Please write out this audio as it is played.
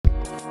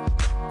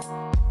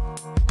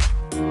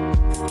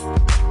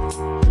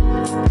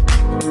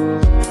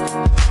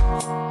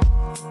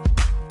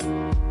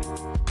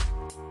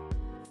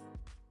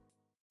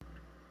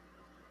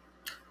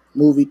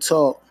Movie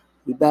Talk.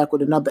 We back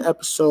with another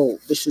episode.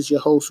 This is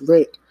your host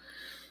Rick,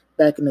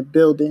 back in the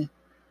building.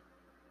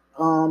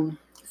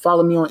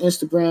 Follow me on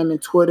Instagram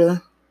and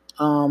Twitter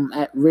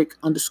at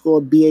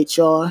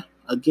Rick_BHR.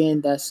 Again,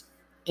 that's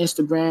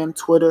Instagram,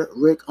 Twitter,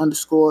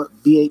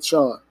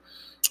 Rick_BHR.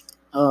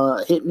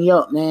 Hit me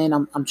up, man.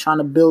 I'm trying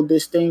to build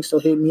this thing, so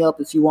hit me up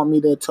if you want me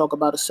to talk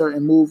about a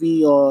certain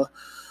movie or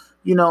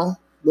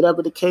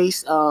whatever the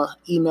case.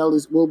 Email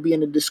will be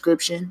in the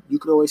description. You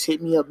could always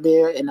hit me up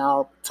there, and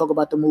I'll talk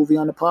about the movie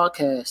on the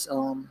podcast.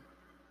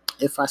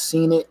 If I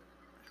seen it,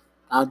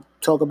 I'll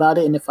talk about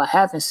it, and if I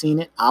haven't seen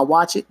it, I'll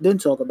watch it, then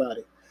talk about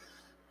it.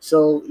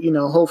 So,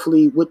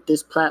 hopefully with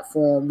this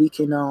platform, we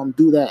can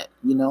do that.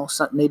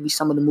 Maybe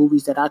some of the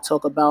movies that I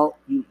talk about,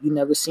 you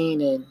never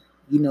seen, and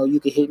you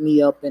can hit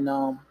me up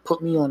and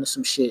put me on to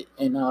some shit,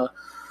 and I'll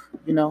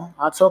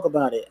talk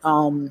about it.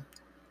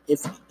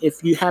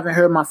 If you haven't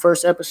heard my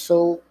first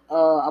episode,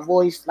 I've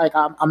always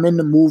I'm in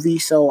the movie,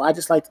 so I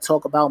just like to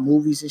talk about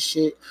movies and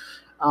shit.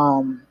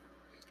 I'm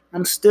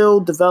still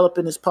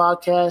developing this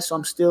podcast, so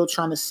I'm still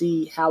trying to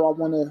see how I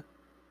want to,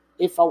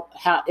 if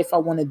I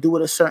want to do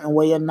it a certain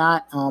way or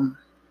not.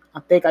 I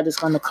think I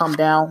just gonna come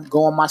down,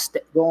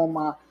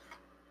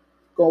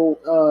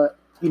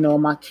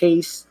 my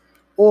case,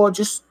 or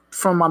just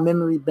from my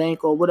memory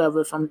bank or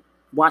whatever. If I'm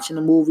watching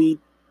a movie,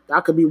 I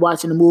could be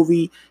watching a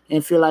movie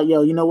and feel like,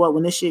 yo, you know what?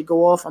 When this shit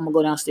go off, I'm gonna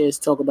go downstairs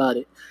and talk about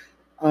it.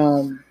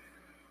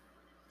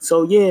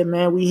 So yeah,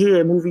 man, we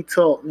here, movie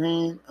talk,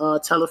 man.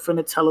 Tell a friend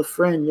to tell a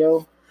friend,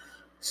 yo.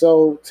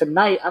 So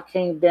tonight I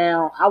came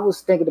down. I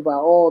was thinking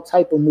about all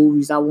type of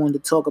movies I wanted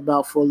to talk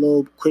about for a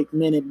little quick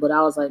minute, but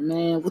I was like,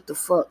 man, what the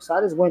fuck? So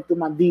I just went through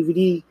my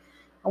DVD.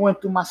 I went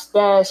through my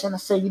stash, and I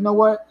said, you know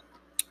what?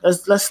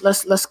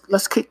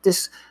 Let's kick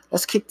this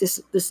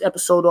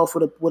episode off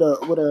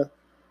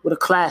with a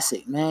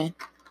classic, man.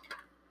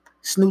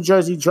 It's New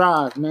Jersey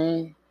Drive,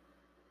 man.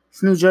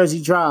 It's New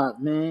Jersey Drive,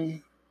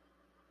 man.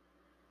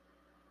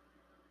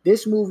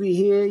 This movie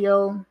here,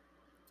 yo,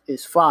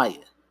 is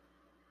fire,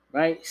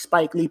 right?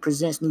 Spike Lee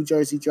presents New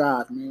Jersey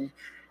Drive, man.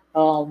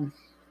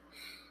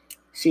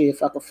 See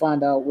if I can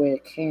find out where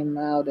it came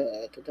out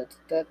at.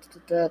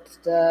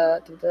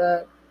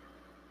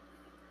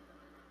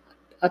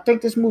 I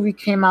think this movie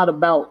came out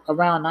about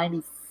around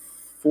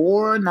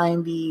 94,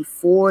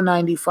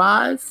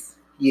 95.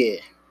 Yeah.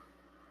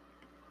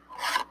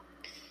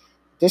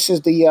 This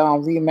is the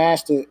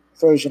remastered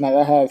version that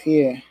I have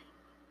here.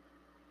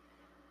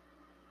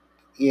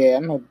 Yeah, I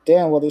know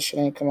damn well this shit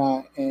ain't come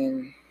out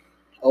in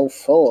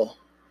 04.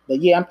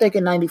 But yeah, I'm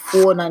thinking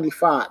 94,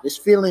 95. It's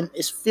feeling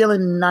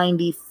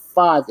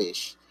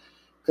 95-ish.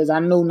 Because I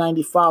know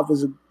 95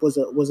 was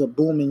a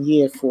booming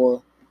year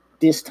for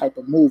this type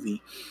of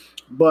movie.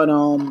 But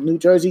New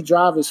Jersey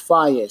Drive is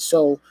fire.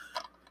 So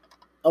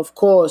of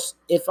course,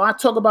 if I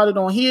talk about it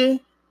on here,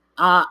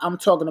 I'm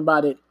talking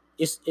about it.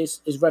 It's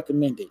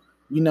recommended.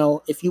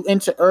 If you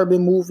into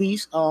urban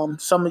movies, some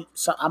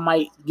I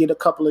might get a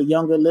couple of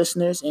younger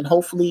listeners, and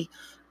hopefully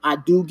I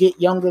do get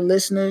younger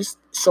listeners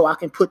so I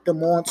can put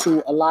them on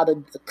to a lot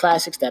of the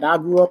classics that I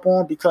grew up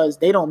on, because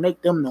they don't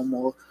make them no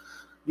more.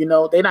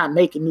 They're not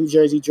making New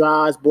Jersey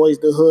Drives, Boys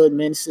the Hood,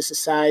 Menace to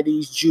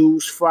Societies,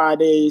 Juice,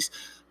 Fridays,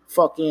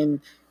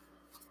 fucking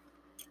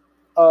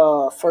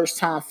First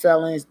Time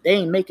Felons. They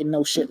ain't making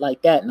no shit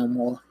like that no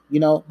more.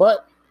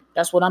 But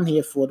that's what I'm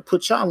here for, to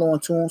put y'all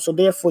on to them, so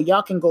therefore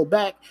y'all can go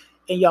back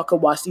and y'all can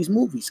watch these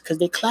movies, because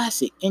they're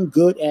classic and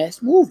good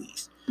ass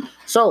movies.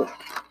 So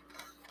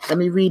let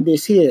me read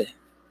this here.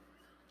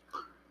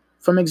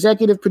 From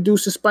executive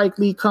producer Spike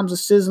Lee comes a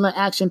sizzling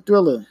action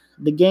thriller.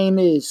 The game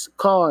is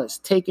cars,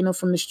 taking them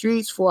from the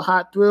streets for a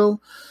hot thrill,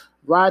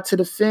 ride to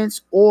the fence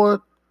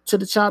or to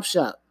the chop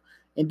shop,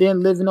 and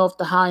then living off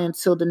the high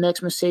until the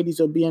next Mercedes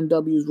or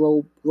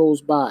BMW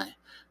rolls by.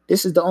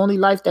 This is the only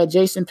life that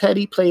Jason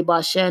Petty, played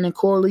by Shannon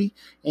Corley,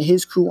 and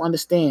his crew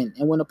understand.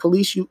 And when a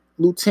police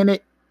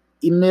lieutenant,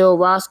 Emil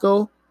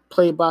Roscoe,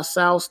 played by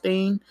Sal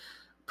Steen,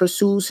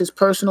 pursues his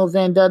personal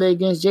vendetta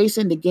against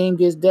Jason, the game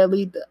gets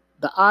deadly.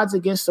 The odds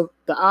against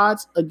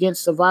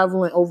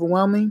survival and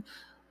overwhelming,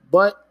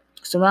 but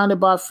surrounded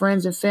by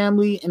friends and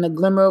family and a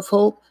glimmer of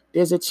hope,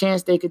 there's a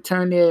chance they could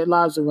turn their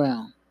lives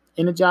around.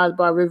 Energized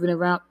by riveting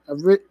rap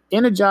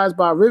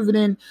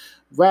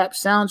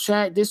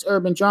soundtrack, this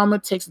urban drama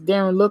takes a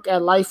daring look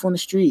at life on the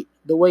street,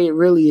 the way it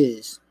really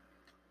is.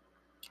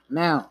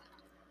 Now,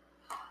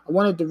 I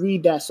wanted to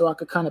read that so I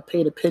could kind of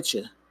paint a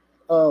picture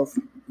of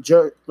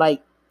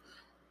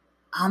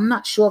I'm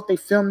not sure if they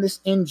filmed this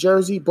in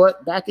Jersey,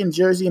 but back in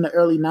Jersey in the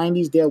early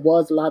 90s, there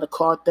was a lot of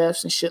car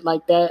thefts and shit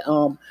like that.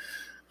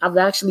 I've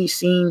actually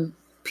seen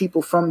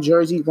people from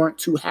Jersey weren't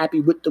too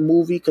happy with the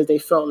movie because they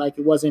felt like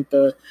it wasn't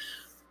the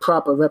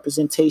proper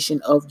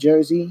representation of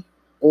Jersey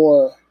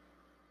or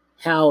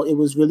how it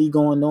was really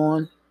going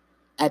on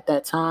at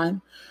that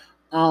time.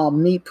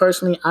 Me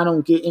personally, I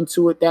don't get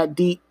into it that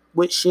deep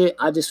with shit.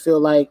 I just feel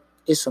like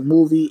it's a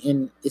movie,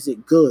 and is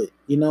it good,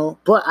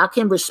 But I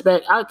can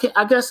respect.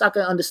 I guess I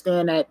can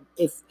understand that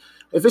if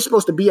it's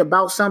supposed to be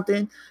about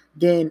something,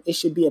 then it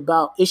should be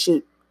about. It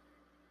should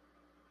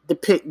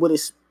depict what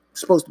it's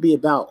supposed to be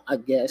about, I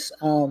guess.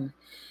 I'm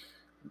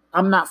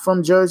not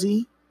from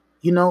Jersey,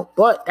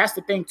 but that's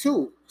the thing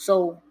too.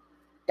 So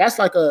that's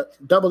like a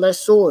double-edged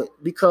sword,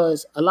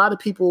 because a lot of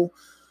people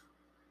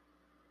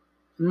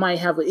might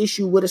have an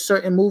issue with a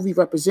certain movie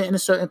representing a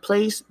certain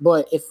place.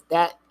 But if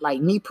that,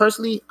 like me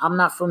personally, I'm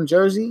not from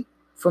Jersey,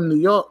 from New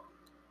York.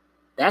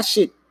 That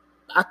shit,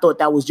 I thought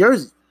that was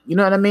Jersey. You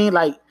know what I mean?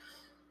 Like,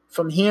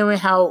 from hearing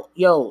how,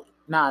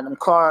 the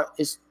car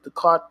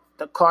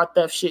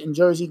theft shit in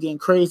Jersey getting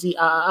crazy,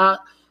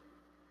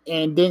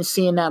 and then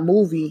seeing that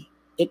movie,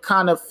 it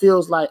kind of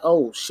feels like,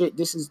 oh shit,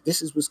 this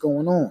is what's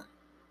going on.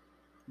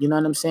 You know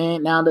what I'm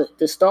saying? Now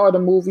the star of the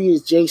movie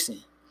is Jason,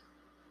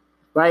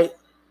 right?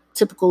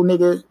 Typical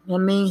nigga, you know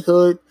what I mean?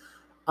 Hood.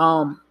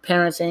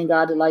 Parents ain't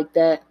got it like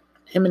that.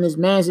 Him and his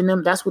mans and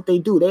them, that's what they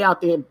do. They out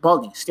there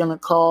bugging, stealing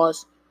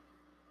cars,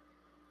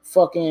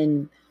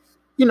 fucking,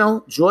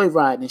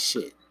 joyriding and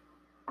shit.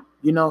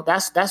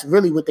 That's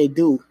really what they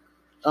do.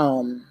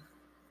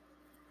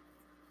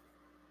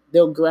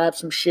 They'll grab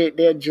some shit,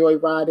 they'll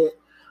joyride it.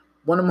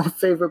 One of my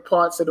favorite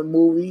parts of the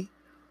movie,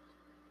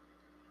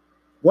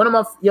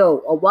 a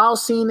wild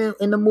scene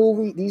in the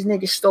movie, these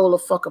niggas stole a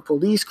fucking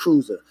police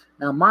cruiser.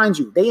 Now, mind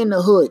you, they in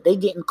the hood, they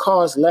getting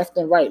cars left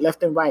and right.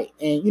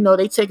 And,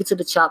 they take it to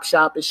the chop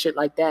shop and shit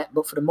like that.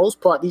 But for the most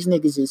part, these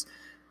niggas is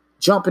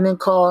jumping in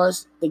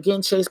cars. They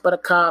getting chased by the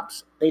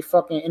cops. They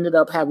fucking ended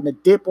up having to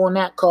dip on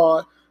that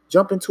car,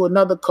 jump into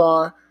another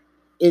car.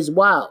 Is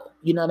wild.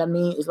 You know what I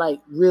mean? It's like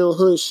real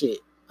hood shit.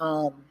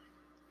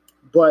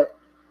 But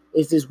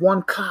it's this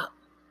one cop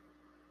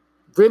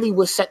really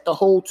would set the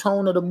whole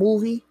tone of the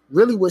movie.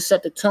 Really would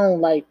set the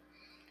tone. Like,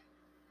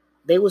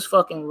 they was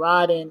fucking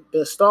riding.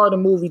 The star of the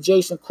movie,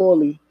 Jason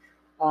Corley,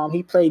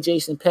 he played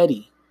Jason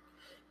Petty.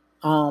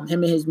 Him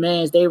and his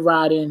mans, they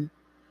riding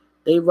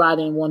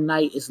one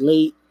night. It's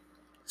late.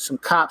 Some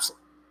cops,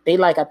 they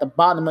like at the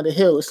bottom of the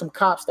hill. It's some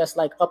cops that's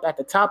like up at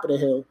the top of the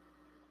hill.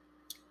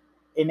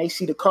 And they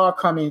see the car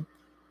coming,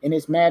 and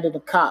it's mad at the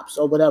cops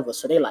or whatever.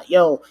 So they like,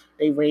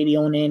 they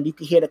radioing in. You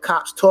can hear the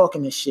cops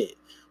talking and shit.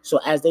 So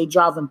as they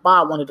driving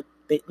by,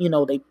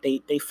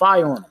 they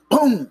fire on them.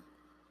 Boom.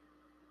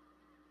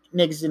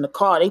 Niggas in the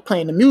car, they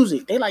playing the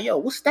music. They like,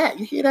 what's that?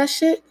 You hear that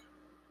shit?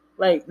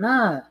 Like,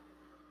 nah.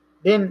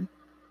 Then,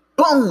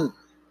 boom,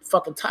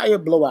 fucking tire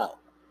blowout.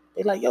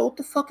 They like, what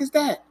the fuck is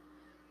that?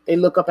 They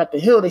look up at the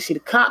hill, they see the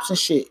cops and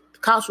shit. The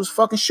cops was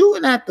fucking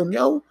shooting at them,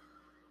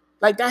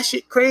 Like, that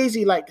shit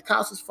crazy. Like, the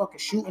cops was fucking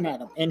shooting at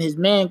him. And his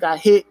man got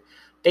hit.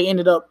 They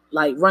ended up,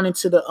 like, running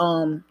to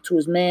to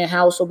his man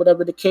house or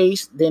whatever the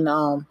case. Then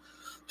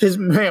his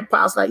man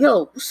pops like,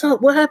 what's up?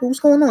 What happened?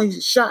 What's going on?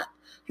 He's shot.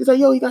 He's like,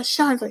 he got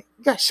shot. He's like,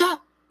 you got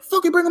shot? The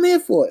fuck you bring him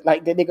in for it?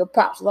 Like, the nigga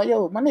pops like,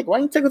 my nigga, why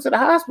you take him to the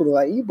hospital?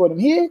 Like, you brought him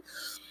here?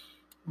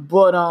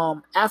 But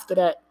after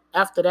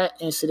that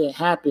incident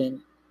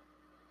happened,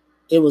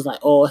 it was like,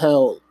 oh,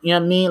 hell. You know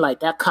what I mean? Like,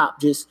 that cop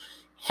just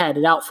had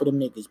it out for them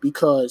niggas,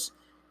 because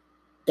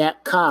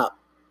that cop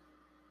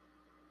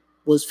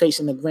was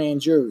facing the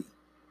grand jury,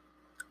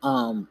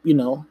 on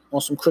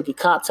some crooked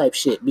cop type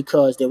shit,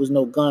 because there was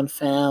no gun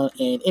found,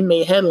 and it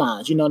made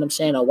headlines. You know what I'm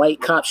saying? A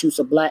white cop shoots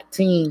a black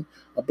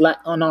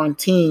unarmed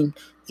teen,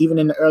 even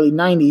in the early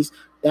 90s,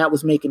 that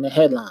was making the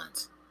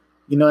headlines.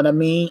 You know what I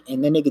mean?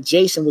 And then nigga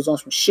Jason was on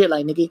some shit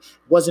like, nigga,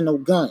 wasn't no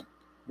gun.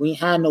 We ain't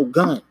had no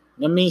gun.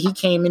 You know what I mean? He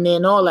came in there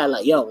and all that,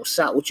 like, what's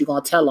up? What you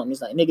gonna tell him?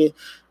 He's like, nigga,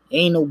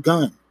 ain't no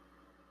gun.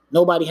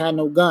 Nobody had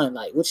no gun,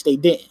 like, which they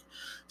didn't.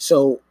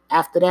 So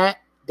after that,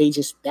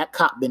 that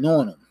cop been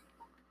on him.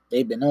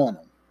 They been on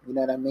him. You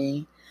know what I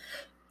mean?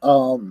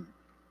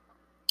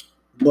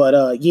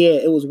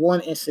 It was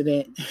one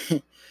incident.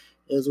 It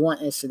was one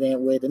incident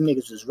where the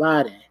niggas was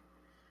riding,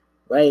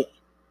 right?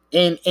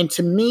 And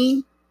to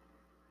me,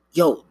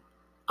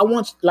 I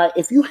want, like,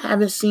 if you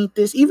haven't seen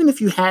this, even if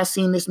you have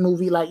seen this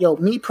movie, like,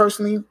 me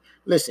personally,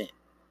 listen,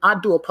 I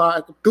doing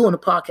a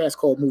podcast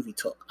called Movie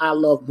Talk. I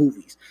love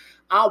movies.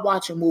 I'll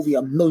watch a movie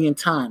 1,000,000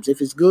 times.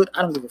 If it's good,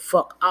 I don't give a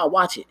fuck. I'll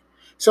watch it.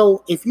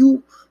 So if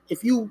you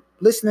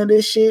listen to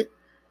this shit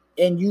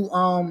and you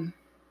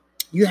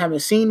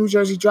haven't seen New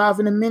Jersey Drive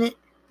in a minute,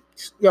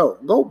 go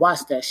watch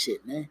that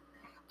shit, man.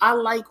 I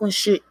like when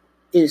shit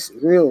is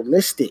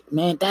realistic,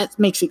 man. That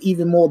makes it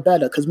even more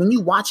better, because when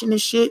you watching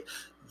this shit,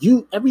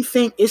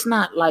 everything, it's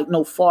not like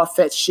no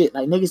far-fetched shit.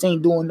 Like, niggas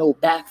ain't doing no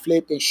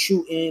backflip and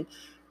shooting.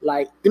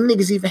 Like, them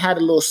niggas even had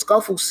a little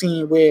scuffle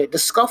scene where the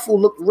scuffle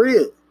looked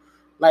real.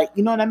 Like,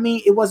 you know what I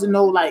mean? It wasn't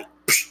no like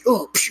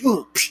no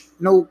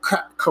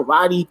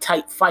karate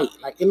type fight.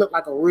 Like, it looked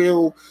like a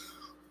real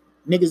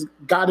niggas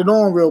got it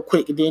on real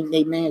quick, and then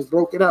they mans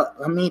broke it up.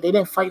 I mean, they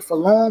didn't fight for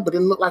long, but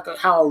it looked like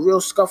how a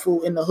real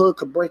scuffle in the hood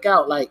could break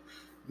out. Like,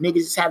 niggas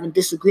is having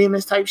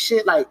disagreements type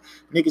shit. Like,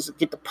 niggas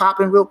get the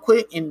popping real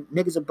quick, and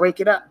niggas will break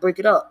it up.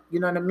 You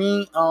know what I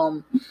mean?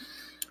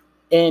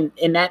 And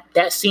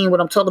that scene,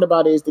 what I'm talking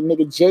about is the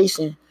nigga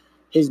Jason,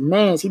 his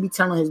mans, he be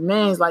telling his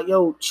mans like,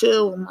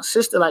 chill, my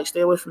sister, like,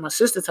 stay away from my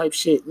sister type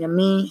shit. You know what I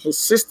mean? His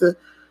sister,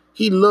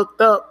 he looked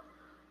up,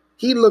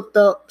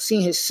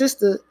 seen his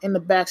sister in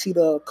the backseat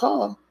of a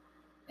car,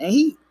 and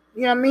he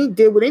you know what I mean,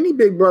 did what any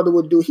big brother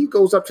would do. He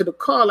goes up to the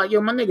car like,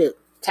 yo, my nigga,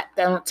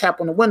 tap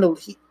on the window.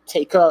 He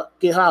take her,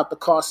 get her out the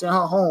car, send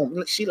her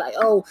home. She like,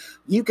 oh,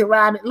 you can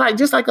ride it, like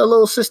just like a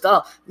little sister.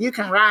 Oh, you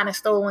can ride in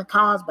stolen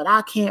cars, but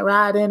I can't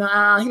ride in.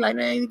 He like,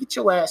 man, you get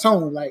your ass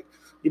home, like,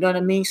 you know what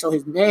I mean. So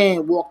his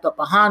man walked up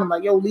behind him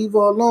like, yo, leave her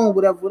alone,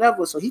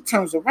 whatever. So he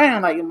turns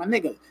around like, yo, my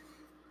nigga,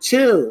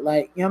 chill,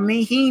 like, you know what I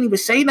mean. He didn't even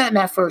say nothing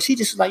at first. He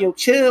just was like, yo,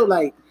 chill,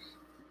 like.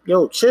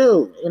 Yo,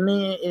 chill. I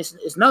mean,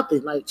 it's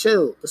nothing. Like,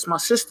 chill. It's my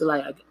sister.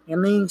 Like, I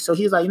mean, so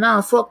he's like,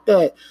 nah, fuck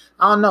that.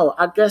 I don't know.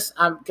 I guess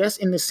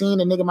in the scene,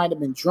 the nigga might have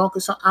been drunk or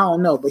something. I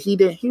don't know. But he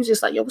did. He was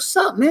just like, yo, what's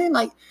up, man?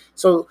 Like,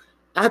 so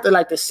after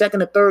like the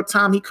second or third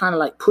time, he kind of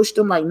like pushed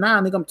him, like, nah,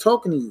 nigga, I'm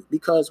talking to you.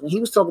 Because when he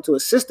was talking to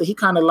his sister, he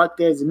kind of like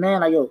that as a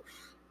man, like,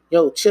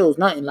 yo, chill,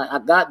 nothing. Like, I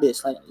got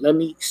this. Like, let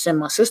me send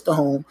my sister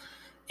home.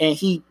 And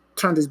he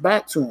turned his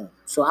back to him.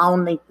 So I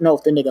don't know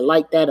if the nigga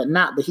liked that or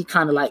not. But he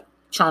kind of like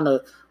trying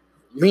to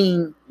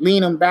lean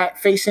him back,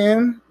 face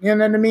him. You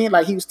know what I mean?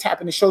 Like he was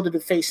tapping the shoulder to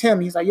face him.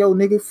 He's like, yo,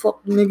 nigga,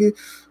 fuck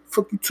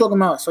you talking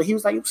about? So he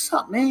was like, what's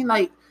up, man?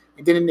 Like,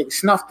 and then the nigga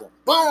snuffed him.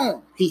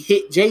 Boom! He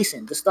hit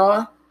Jason, the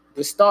star.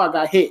 The star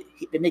got hit.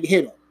 The nigga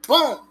hit him.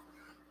 Boom!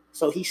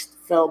 So he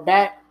fell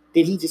back.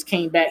 Then he just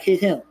came back,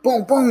 hit him.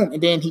 Boom, boom.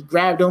 And then he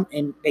grabbed him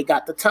and they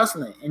got the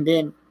tussling. And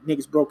then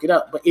niggas broke it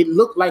up. But it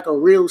looked like a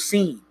real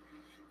scene.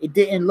 It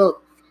didn't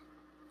look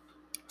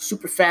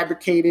super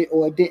fabricated,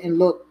 or it didn't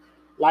look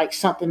like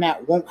something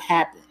that won't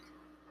happen.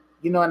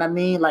 You know what I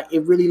mean? Like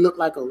it really looked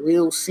like a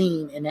real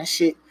scene, and that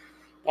shit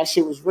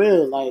was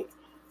real. Like,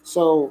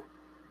 so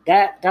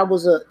that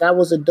was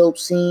a dope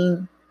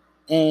scene.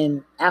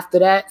 And after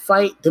that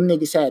fight, them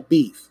niggas had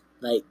beef.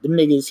 Like them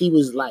niggas, he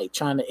was like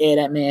trying to air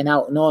that man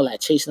out and all that,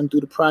 chasing him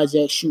through the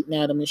project, shooting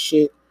at him and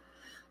shit.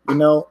 You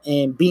know,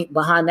 and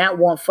behind that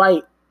one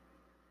fight,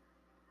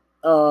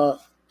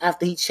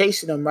 after he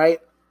chasing him, right?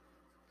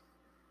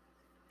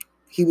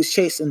 He was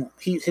chasing him.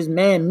 His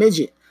man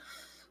Midget.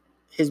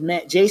 His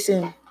man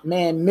Jason,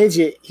 man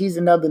Midget, he's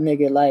another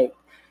nigga. Like,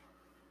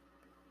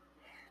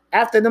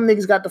 after them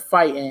niggas got the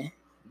fighting,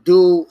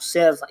 dude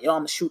says like, yo, I'm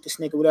gonna shoot this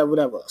nigga,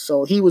 whatever.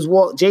 So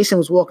Jason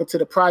was walking to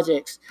the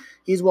projects.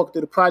 He's walking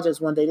through the projects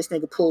one day. This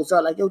nigga pulls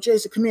out like, yo,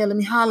 Jason, come here, let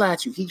me holler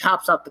at you. He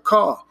hops out the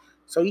car.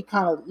 So he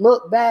kind of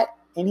looked back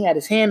and he had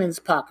his hand in his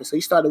pocket. So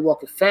he started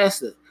walking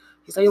faster.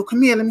 He's like, yo,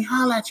 come here, let me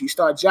holler at you. He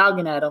started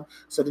jogging at him.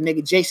 So the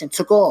nigga Jason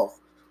took off,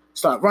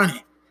 started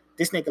running.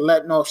 This nigga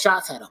letting off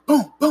shots at him.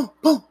 Boom, boom,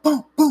 boom,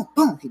 boom, boom,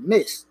 boom. He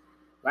missed,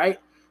 right?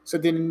 So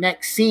then the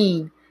next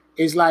scene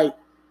is like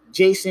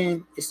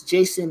Jason,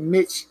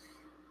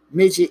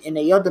 Midget, and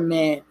the other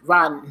man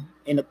riding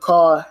in the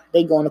car.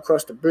 They going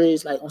across the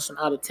bridge like on some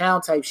out of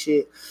town type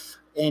shit.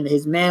 And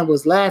his man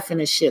was laughing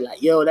and shit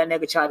like, yo, that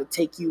nigga tried to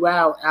take you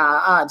out.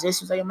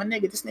 Jason was like, yo, my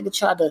nigga, this nigga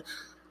tried to,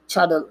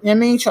 you know what I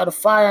mean? Try to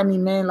fire me,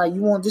 man. Like,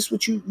 you want this?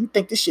 What you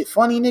think this shit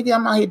funny, nigga?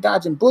 I'm out here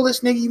dodging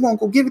bullets, nigga. You want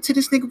to go give it to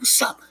this nigga? What's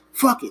up?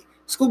 Fuck it.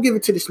 Let's go give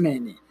it to this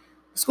man then.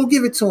 Let's go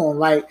give it to him.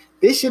 Like,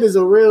 this shit is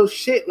a real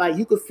shit. Like,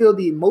 you could feel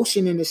the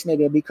emotion in this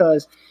nigga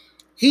because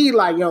he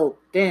like, yo,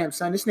 damn,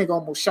 son, this nigga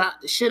almost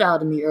shot the shit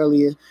out of me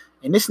earlier.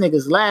 And this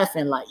nigga's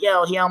laughing like,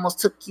 yo, he almost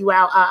took you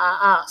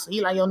out. So he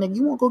like, yo, nigga,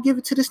 you want to go give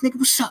it to this nigga?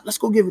 What's up? Let's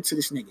go give it to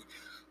this nigga.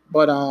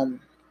 But,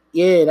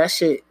 yeah, that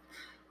shit.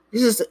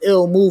 This is an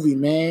ill movie,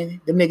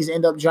 man. Them niggas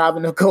end up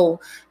driving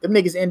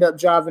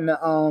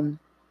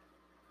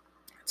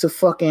to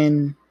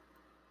fucking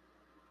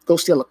go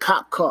steal a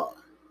cop car.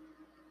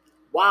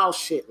 Wild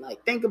shit.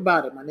 Like, think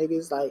about it, my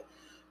niggas. Like,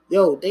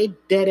 yo, they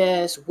dead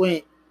ass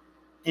went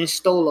and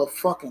stole a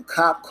fucking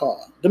cop car.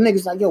 Them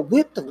niggas like, yo,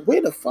 where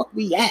the fuck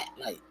we at?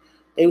 Like,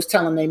 they was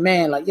telling their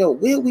man, like, yo,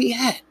 where we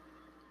at?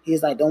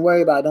 He's like, don't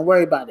worry about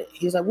it.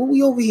 He's like, what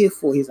we over here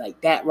for? He's like,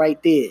 that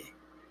right there.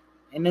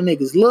 And them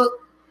niggas look.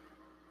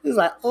 He's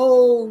like,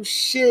 oh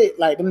shit.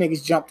 Like, them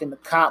niggas jumped in the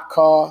cop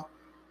car.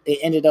 They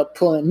ended up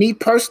pulling me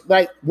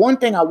like, one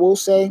thing I will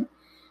say,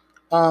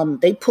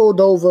 they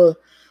pulled over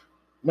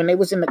when they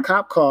was in the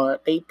cop car.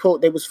 They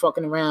was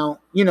fucking around,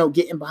 you know,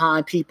 getting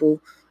behind people.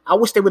 I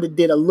wish they would have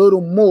did a little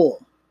more,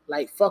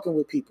 like fucking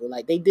with people.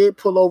 Like, they did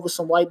pull over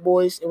some white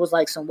boys. It was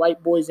like some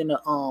white boys in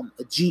a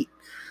Jeep.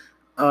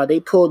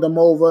 They pulled them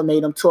over,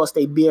 made them toss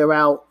their beer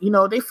out. You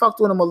know, they fucked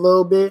with them a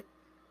little bit.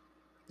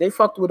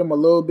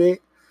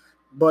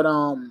 But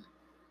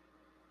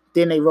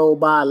then they rolled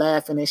by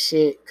laughing and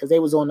shit because they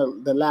was on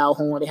the loud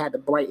horn. They had the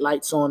bright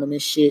lights on them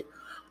and shit.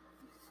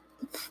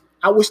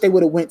 I wish they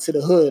would have went to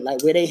the hood,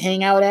 like where they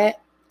hang out at,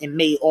 and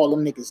made all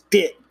them niggas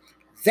dip.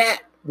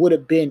 That would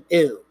have been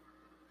ill.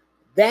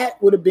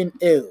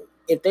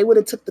 If they would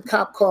have took the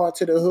cop car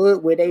to the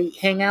hood where they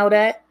hang out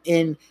at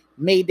and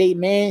made they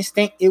mans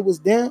think it was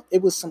them,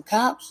 it was some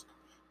cops,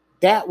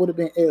 that would have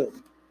been ill.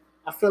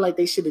 I feel like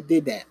they should have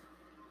did that.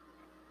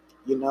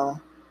 You know?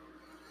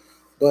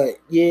 But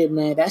yeah,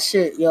 man, that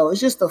shit, yo,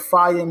 it's just a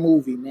fire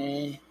movie,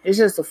 man. It's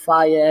just a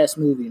fire ass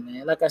movie,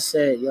 man. Like I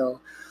said,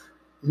 yo,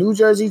 New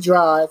Jersey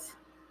Drive.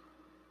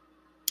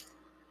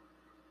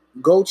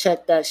 Go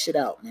check that shit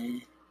out,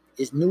 man.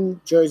 It's New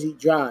Jersey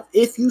Drive.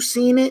 If you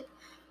seen it,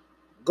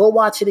 Go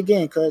watch it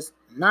again, because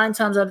 9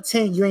 times out of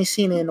 10, you ain't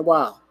seen it in a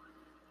while.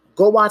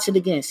 Go watch it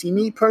again. See,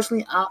 me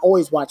personally, I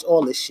always watch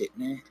all this shit,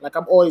 man. Like,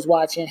 I'm always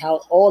watching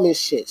how all this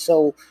shit.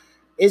 So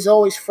it's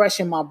always fresh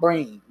in my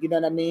brain. You know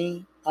what I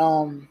mean?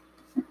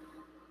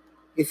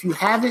 If you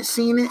haven't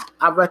seen it,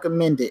 I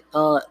recommend it.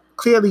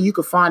 Clearly, you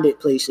can find it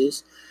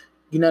places.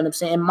 You know what I'm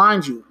saying? And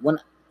mind you, when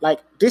like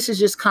this is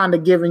just kind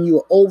of giving you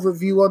an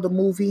overview of the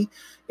movie.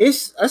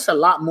 It's a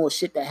lot more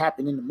shit that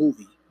happened in the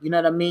movie. You know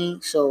what I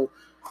mean? So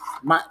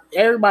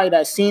everybody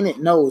that's seen it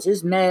knows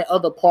there's mad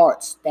other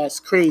parts that's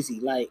crazy.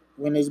 Like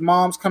when his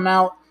moms come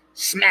out,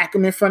 smack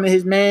him in front of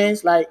his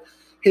mans. Like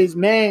his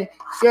man,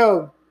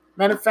 yo,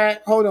 matter of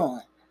fact, hold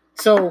on.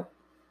 So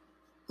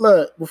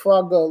look,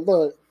 before I go,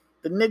 look,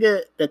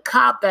 the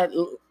cop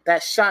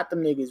that shot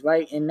them niggas,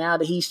 right? And now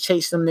that he's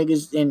chasing them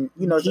niggas, and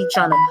you know he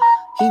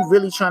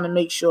really trying to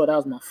make sure that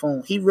was my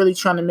phone. He really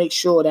trying to make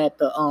sure that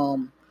the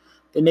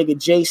nigga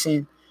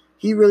Jason,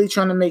 he really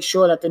trying to make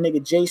sure that the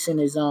nigga Jason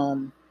is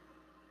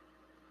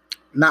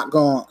not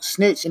gonna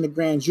snitch in the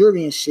grand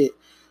jury and shit.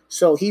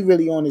 So he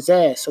really on his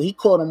ass. So he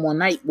called him one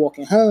night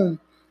walking home.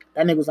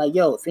 That nigga was like,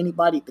 yo, if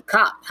anybody, the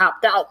cop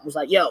hopped out, was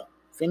like, yo,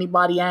 if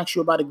anybody asks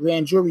you about the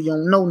grand jury, you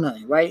don't know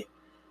nothing, right?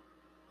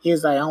 He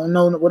was like, I don't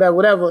know,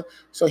 whatever.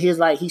 So he was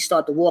like, he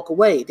started to walk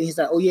away. Then he's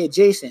like, oh yeah,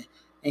 Jason.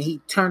 And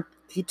he turned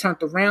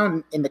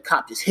around and the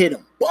cop just hit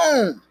him.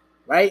 Boom!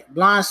 Right?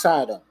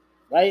 Blindside him.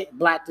 Right?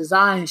 Black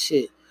design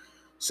shit.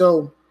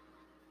 So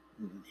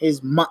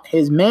his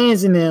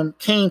mans and them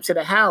came to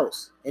the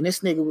house, and this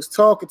nigga was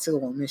talking to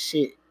him and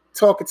shit,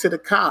 talking to the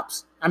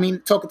cops. I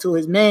mean, talking to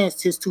his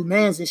two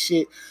mans and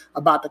shit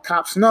about the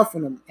cops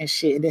snuffing him and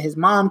shit. And then his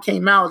mom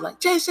came out, was like,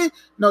 Jason,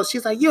 no,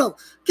 she's like, yo,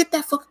 get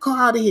that fucking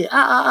car out of here.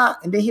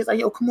 And then he's like,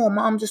 yo, come on,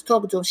 mom, I'm just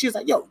talking to him. She's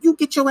like, yo, you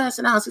get your ass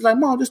in the house. He's like,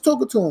 mom, I'm just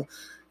talking to him.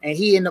 And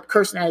he ended up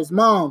cursing at his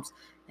mom's,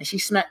 and she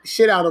smacked the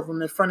shit out of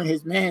him in front of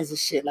his mans and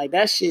shit. Like,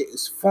 that shit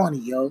is funny,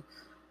 yo.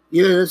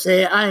 You know what I'm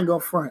saying? I ain't gonna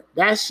front.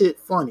 That shit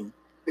funny.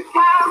 Take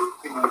that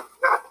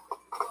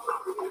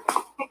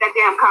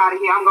damn car out of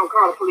here. I'm gonna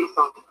call the police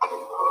on you.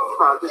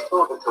 Just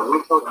talking to him.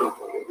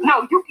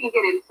 No, you can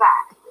get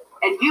inside.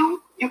 And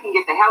you can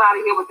get the hell out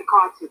of here with the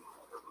car too.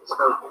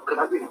 Can I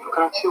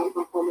chill with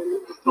him for a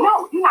minute?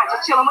 No, you're not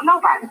just chilling with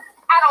nobody. I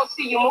don't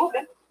see you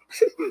moving. I'm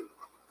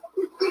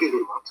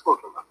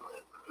talking about my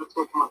friend.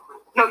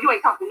 No, you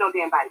ain't talking to no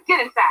damn body. Get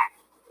inside.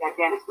 God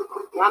damn it.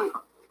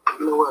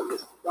 You know what?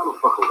 Listen, I'm a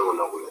fucking going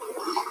nowhere.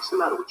 What's the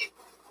matter with you?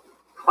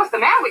 What's the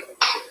matter with you?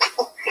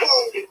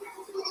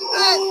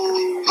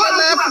 What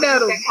laughing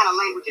at him? That kind of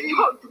language. You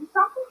gonna do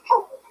something?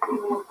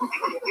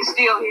 You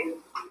still here?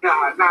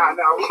 Nah. We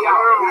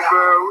out.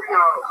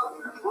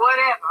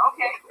 Whatever.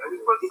 Okay.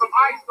 Put some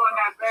ice on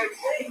that,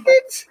 baby. We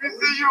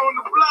see you on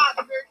the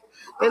block, nigga.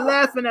 They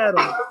laughing at him.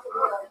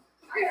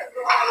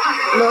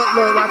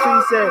 Look, watch what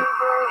he said.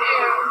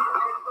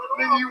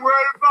 Nigga, you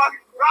worried about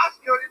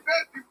Roscoe? You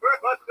better be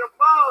worried about your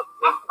mom.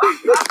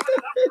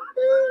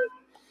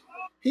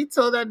 He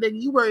told that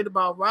nigga, you worried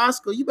about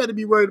Roscoe, you better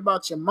be worried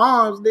about your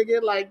moms,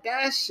 nigga. Like,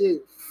 that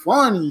shit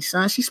funny,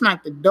 son. She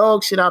smacked the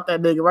dog shit out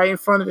that nigga right in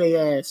front of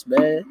their ass,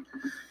 man.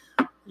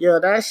 Yo,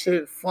 that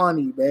shit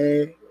funny,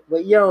 man.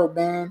 But yo,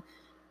 man,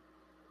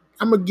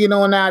 I'm gonna get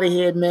on out of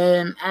here,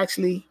 man.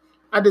 Actually,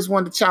 I just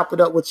wanted to chop it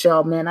up with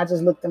y'all, man. I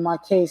just looked at my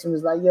case and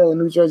was like, yo,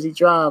 New Jersey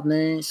Drive,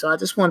 man. So I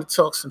just wanted to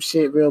talk some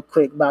shit real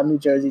quick about New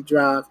Jersey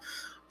Drive.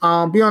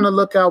 Be on the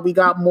lookout. We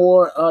got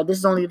more. This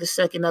is only the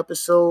second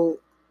episode.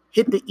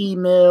 Hit the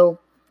email.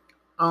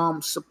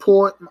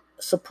 Support.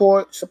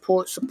 Follow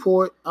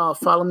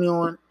me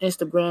on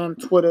Instagram,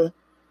 Twitter,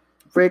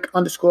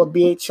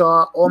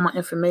 Rick_BHR. All my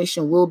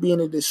information will be in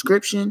the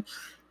description.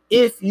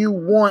 If you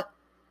want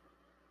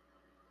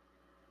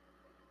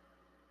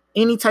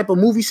any type of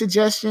movie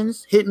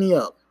suggestions, hit me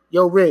up.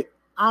 Yo, Rick,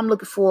 I'm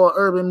looking for an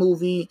urban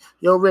movie.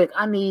 Yo, Rick,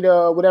 I need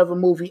whatever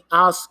movie.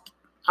 I'll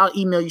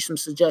email you some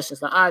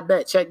suggestions. Like, I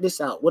bet, check this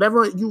out.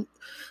 Whatever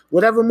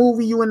type of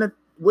movie you in the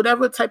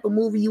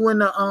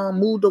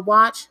mood to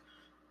watch,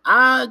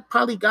 I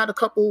probably got a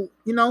couple,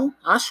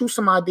 I'll shoot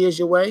some ideas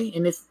your way.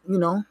 And if,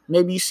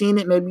 maybe you've seen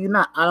it, maybe you're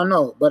not. I don't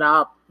know. But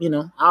I'll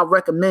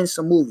recommend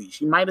some movies.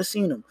 You might have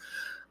seen them.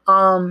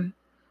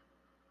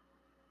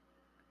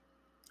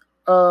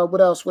 What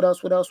else?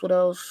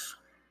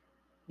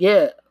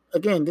 Yeah,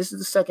 again, this is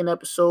the second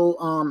episode.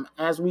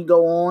 As we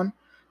go on,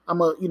 I'm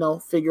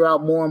gonna, figure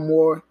out more and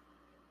more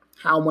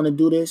how I want to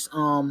do this.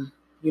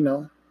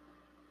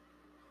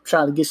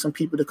 Try to get some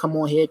people to come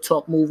on here,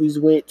 talk movies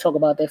with, talk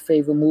about their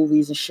favorite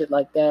movies and shit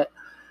like that.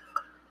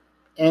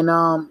 And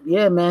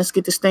yeah, man, let's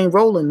get this thing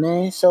rolling,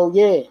 man. So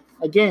yeah,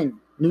 again,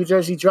 New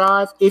Jersey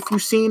Drive. If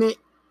you've seen it,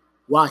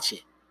 watch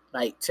it,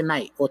 like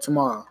tonight or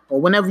tomorrow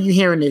or whenever you're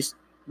hearing this.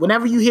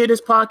 Whenever you hear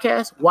this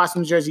podcast, watch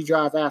New Jersey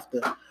Drive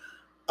after.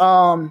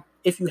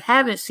 If you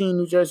haven't seen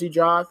New Jersey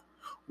Drive,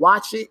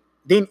 watch it,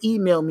 then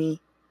email me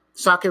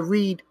so I can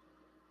read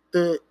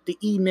the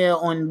email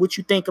on what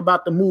you think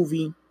about the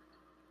movie.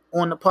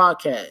 on the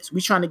podcast.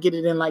 We trying to get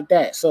it in like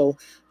that. So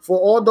for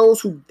all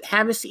those who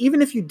haven't seen,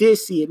 even if you did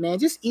see it, man,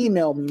 just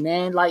email me,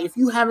 man. Like if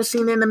you haven't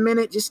seen it in a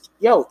minute, just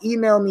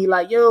email me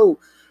like, yo,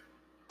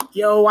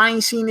 I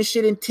ain't seen this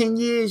shit in 10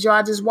 years. Yo,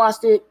 I just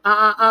watched it.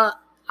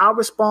 I'll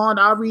respond.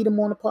 I'll read them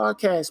on the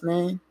podcast,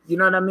 man. You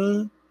know what I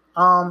mean?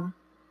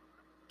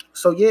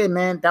 So yeah,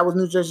 man, that was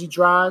New Jersey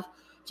Drive.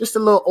 Just a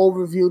little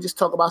overview, just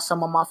talk about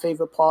some of my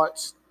favorite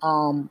parts.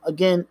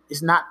 Again,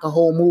 it's not the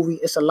whole movie.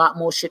 It's a lot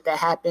more shit that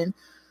happened.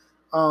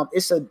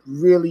 It's a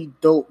really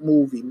dope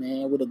movie,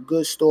 man, with a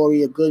good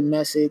story, a good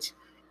message,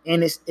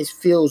 and it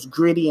feels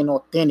gritty and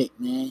authentic,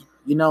 man.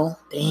 You know,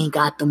 they ain't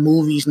got the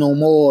movies no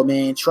more,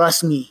 man.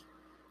 Trust me.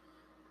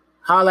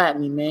 Holla at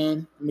me,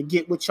 man. I'm gonna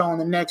get with y'all on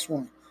the next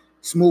one.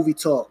 It's Movie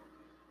Talk.